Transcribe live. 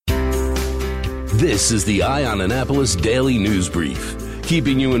This is the Eye on Annapolis Daily News Brief,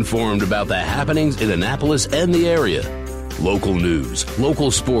 keeping you informed about the happenings in Annapolis and the area. Local news,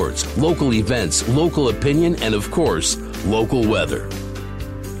 local sports, local events, local opinion, and of course, local weather.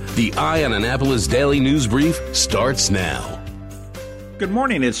 The Eye on Annapolis Daily News Brief starts now. Good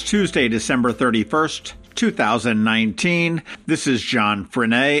morning. It's Tuesday, December 31st, 2019. This is John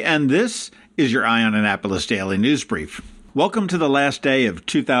Frenaye, and this is your Eye on Annapolis Daily News Brief. Welcome to the last day of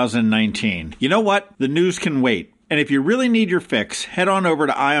 2019. You know what? The news can wait. And if you really need your fix, head on over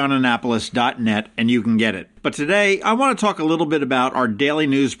to eyeonannapolis.net and you can get it. But today, I want to talk a little bit about our daily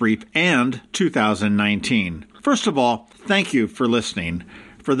news brief and 2019. First of all, thank you for listening.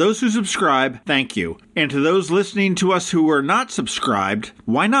 For those who subscribe, thank you. And to those listening to us who are not subscribed,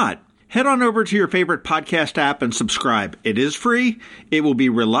 why not? Head on over to your favorite podcast app and subscribe. It is free. It will be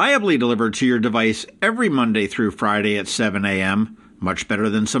reliably delivered to your device every Monday through Friday at 7 a.m., much better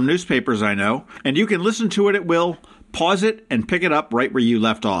than some newspapers I know. And you can listen to it at will, pause it, and pick it up right where you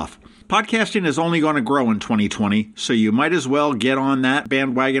left off. Podcasting is only going to grow in 2020, so you might as well get on that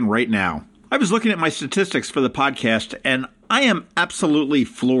bandwagon right now. I was looking at my statistics for the podcast, and I am absolutely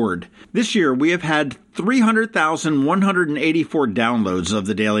floored. This year, we have had 300,184 downloads of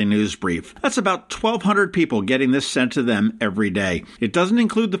the Daily News Brief. That's about 1,200 people getting this sent to them every day. It doesn't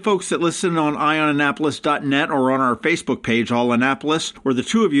include the folks that listen on eyeonannapolis.net or on our Facebook page, All Annapolis, or the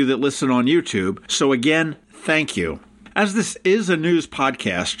two of you that listen on YouTube. So again, thank you. As this is a news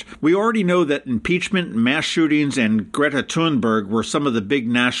podcast, we already know that impeachment, mass shootings, and Greta Thunberg were some of the big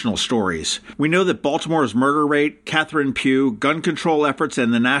national stories. We know that Baltimore's murder rate, Catherine Pugh, gun control efforts,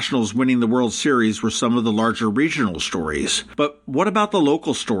 and the Nationals winning the World Series were some of the larger regional stories. But what about the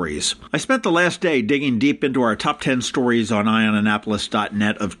local stories? I spent the last day digging deep into our top 10 stories on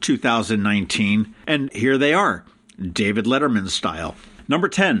eyeonannapolis.net of 2019, and here they are, David Letterman style. Number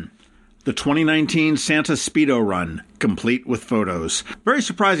 10. The 2019 Santa Speedo Run, complete with photos. Very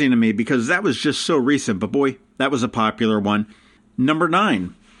surprising to me because that was just so recent, but boy, that was a popular one. Number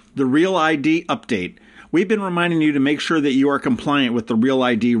 9, the Real ID Update. We've been reminding you to make sure that you are compliant with the Real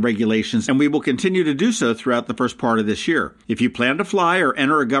ID regulations, and we will continue to do so throughout the first part of this year. If you plan to fly or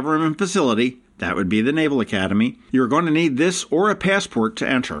enter a government facility, that would be the Naval Academy, you're going to need this or a passport to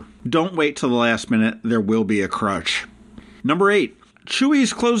enter. Don't wait till the last minute. There will be a crutch. Number 8.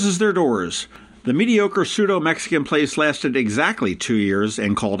 Chuy's closes their doors. The mediocre pseudo-Mexican place lasted exactly 2 years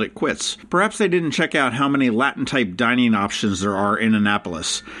and called it quits. Perhaps they didn't check out how many Latin-type dining options there are in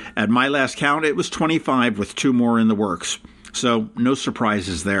Annapolis. At my last count, it was 25 with 2 more in the works. So, no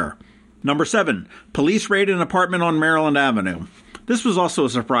surprises there. Number 7. Police raid an apartment on Maryland Avenue. This was also a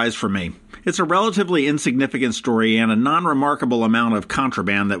surprise for me. It's a relatively insignificant story and a non-remarkable amount of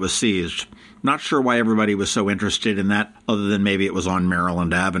contraband that was seized. Not sure why everybody was so interested in that, other than maybe it was on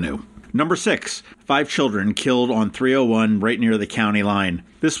Maryland Avenue. Number 6, 5 children killed on 301 right near the county line.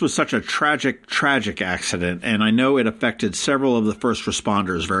 This was such a tragic accident, and I know it affected several of the first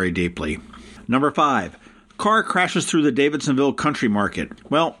responders very deeply. Number 5, car crashes through the Davidsonville Country Market.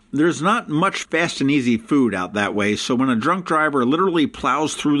 Well, there's not much fast and easy food out that way, so when a drunk driver literally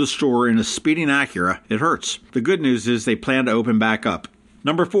plows through the store in a speeding Acura, it hurts. The good news is they plan to open back up.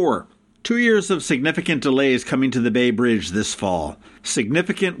 Number 4, 2 years of significant delays coming to the Bay Bridge this fall.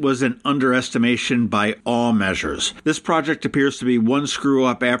 Significant was an underestimation by all measures. This project appears to be one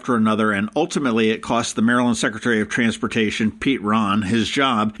screw-up after another, and ultimately it cost the Maryland Secretary of Transportation, Pete Ron, his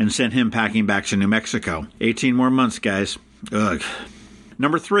job and sent him packing back to New Mexico. 18 more months, guys. Ugh.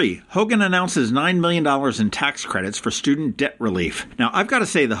 Number 3, Hogan announces $9 million in tax credits for student debt relief. Now, I've got to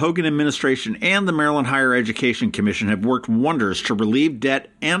say the Hogan administration and the Maryland Higher Education Commission have worked wonders to relieve debt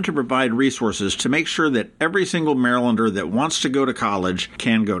and to provide resources to make sure that every single Marylander that wants to go to college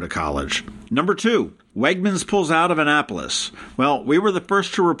can go to college. Number 2, Wegmans pulls out of Annapolis. Well, we were the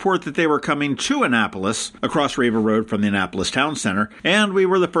first to report that they were coming to Annapolis, across Raver Road from the Annapolis Town Center, and we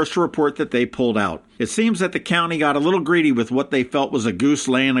were the first to report that they pulled out. It seems that the county got a little greedy with what they felt was a goose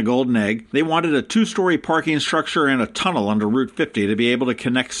laying a golden egg. They wanted a 2-story parking structure and a tunnel under Route 50 to be able to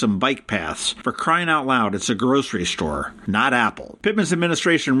connect some bike paths. For crying out loud, it's a grocery store, not Apple. Pittman's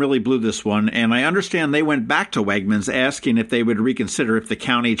administration really blew this one, and I understand they went back to Wegmans asking if they would reconsider if the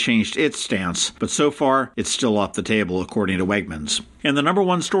county changed its stance, but so far, it's still off the table, according to Wegmans. And the number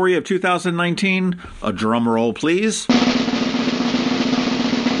 1 story of 2019, a drum roll, please.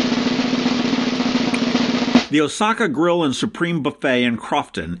 The Osaka Grill and Supreme Buffet in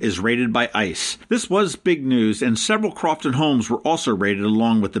Crofton is raided by ICE. This was big news, and several Crofton homes were also raided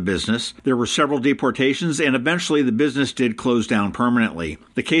along with the business. There were several deportations, and eventually the business did close down permanently.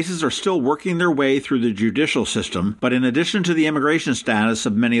 The cases are still working their way through the judicial system, but in addition to the immigration status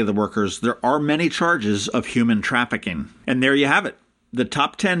of many of the workers, there are many charges of human trafficking. And there you have it, the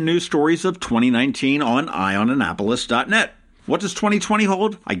top 10 news stories of 2019 on eyeonannapolis.net. What does 2020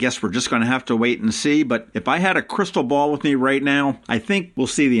 hold? I guess we're just going to have to wait and see, but if I had a crystal ball with me right now, I think we'll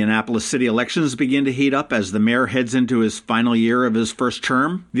see the Annapolis city elections begin to heat up as the mayor heads into his final year of his first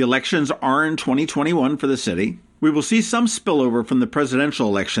term. The elections are in 2021 for the city. We will see some spillover from the presidential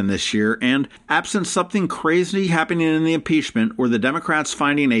election this year, and absent something crazy happening in the impeachment or the Democrats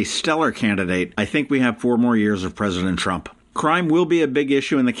finding a stellar candidate, I think we have 4 more years of President Trump. Crime will be a big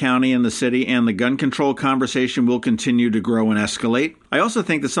issue in the county and the city, and the gun control conversation will continue to grow and escalate. I also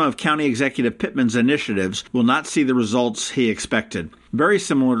think that some of County Executive Pittman's initiatives will not see the results he expected. Very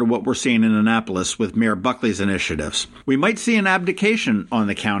similar to what we're seeing in Annapolis with Mayor Buckley's initiatives. We might see an abdication on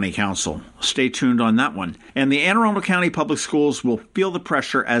the county council. Stay tuned on that one. And the Anne Arundel County Public Schools will feel the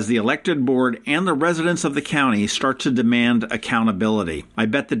pressure as the elected board and the residents of the county start to demand accountability. I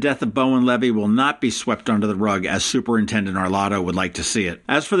bet the death of Bowen Levy will not be swept under the rug as Superintendent Arlotto would like to see it.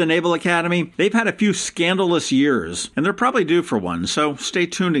 As for the Naval Academy, they've had a few scandalous years, and they're probably due for one, so stay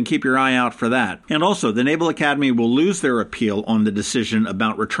tuned and keep your eye out for that. And also, the Naval Academy will lose their appeal on the decision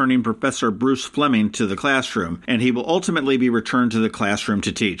about returning Professor Bruce Fleming to the classroom, and he will ultimately be returned to the classroom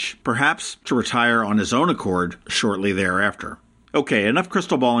to teach, perhaps to retire on his own accord shortly thereafter. Okay, enough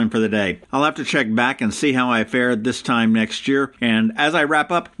crystal balling for the day. I'll have to check back and see how I fared this time next year. And as I wrap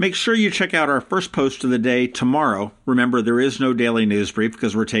up, make sure you check out our first post of the day tomorrow. Remember, there is no daily news brief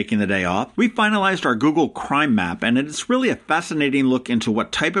because we're taking the day off. We finalized our Google crime map, and it's really a fascinating look into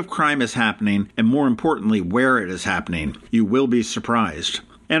what type of crime is happening and, more importantly, where it is happening. You will be surprised.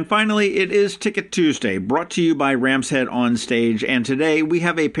 And finally, it is Ticket Tuesday, brought to you by Ram's Head On Stage, and today we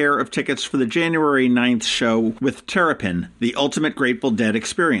have a pair of tickets for the January 9th show with Terrapin, the Ultimate Grateful Dead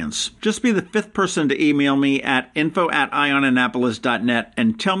Experience. Just be the 5th person to email me at info@eyeonannapolis.net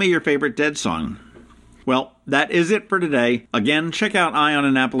and tell me your favorite Dead song. Well, that is it for today. Again, check out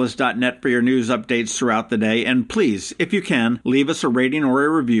eyeonannapolis.net for your news updates throughout the day, and please, if you can, leave us a rating or a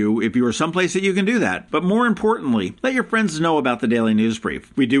review if you are someplace that you can do that. But more importantly, let your friends know about the Daily News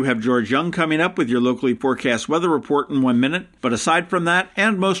Brief. We do have George Young coming up with your locally forecast weather report in 1 minute, but aside from that,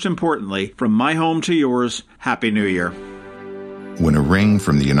 and most importantly, from my home to yours, Happy New Year. When a ring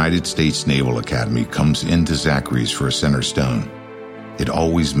from the United States Naval Academy comes into Zachary's for a center stone, it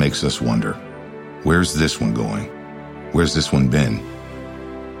always makes us wonder, where's this one going? Where's this one been?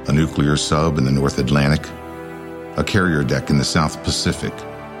 A nuclear sub in the North Atlantic? A carrier deck in the South Pacific?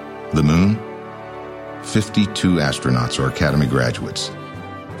 The moon? 52 astronauts are Academy graduates,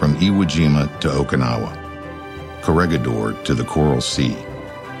 from Iwo Jima to Okinawa, Corregidor to the Coral Sea,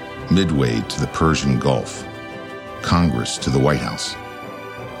 Midway to the Persian Gulf, Congress to the White House.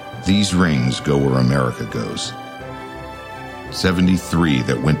 These rings go where America goes. 73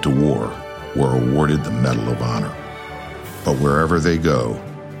 that went to war were awarded the Medal of Honor. But wherever they go,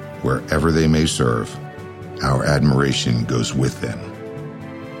 wherever they may serve, our admiration goes with them.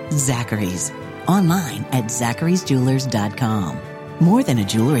 Zachary's. Online at zacharysjewelers.com. More than a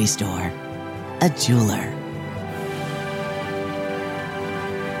jewelry store, a jeweler.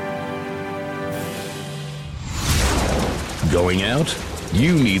 Going out?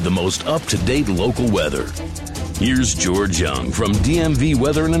 You need the most up-to-date local weather. Here's George Young from DMV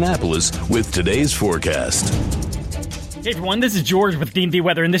Weather in Annapolis with today's forecast. Hey everyone, this is George with DMV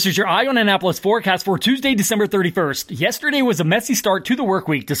Weather, and this is your Eye on Annapolis forecast for Tuesday, December 31st. Yesterday was a messy start to the work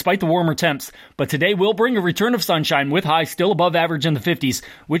week despite the warmer temps, but today will bring a return of sunshine with highs still above average in the 50s,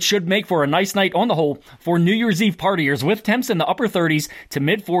 which should make for a nice night on the whole for New Year's Eve partiers with temps in the upper 30s to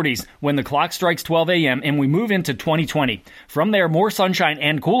mid 40s when the clock strikes 12 a.m. and we move into 2020. From there, more sunshine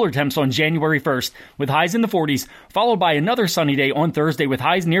and cooler temps on January 1st with highs in the 40s, followed by another sunny day on Thursday with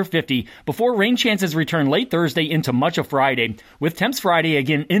highs near 50 before rain chances return late Thursday into much of Friday, with temps Friday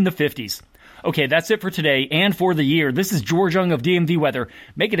again in the 50s. Okay, that's it for today and for the year. This is George Young of DMV Weather.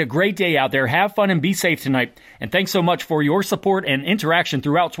 Make it a great day out there. Have fun and be safe tonight. And thanks so much for your support and interaction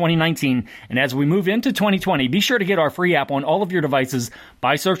throughout 2019. And as we move into 2020, be sure to get our free app on all of your devices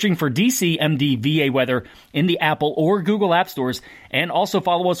by searching for DCMD VA Weather in the Apple or Google App Stores. And also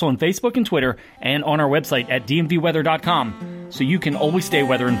follow us on Facebook and Twitter and on our website at dmvweather.com so you can always stay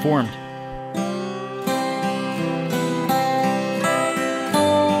weather informed.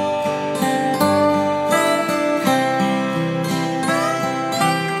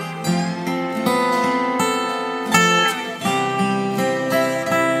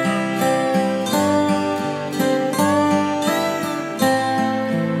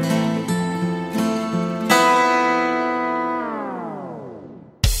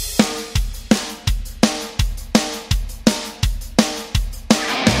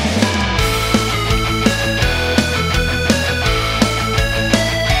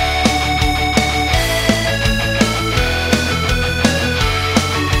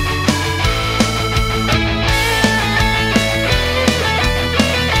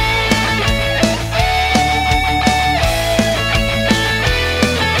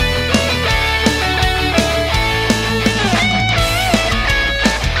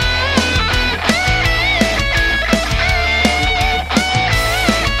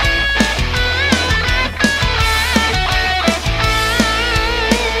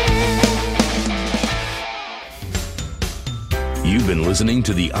 listening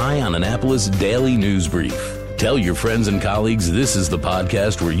to the Eye on Annapolis Daily News Brief. Tell your friends and colleagues this is the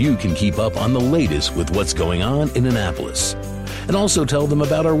podcast where you can keep up on the latest with what's going on in Annapolis. And also tell them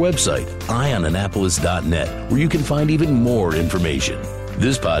about our website, eyeonannapolis.net, where you can find even more information.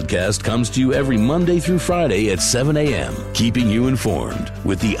 This podcast comes to you every Monday through Friday at 7 a.m., keeping you informed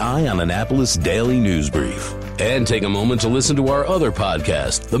with the Eye on Annapolis Daily News Brief. And take a moment to listen to our other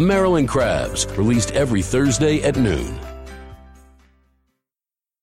podcast, The Maryland Crabs, released every Thursday at noon.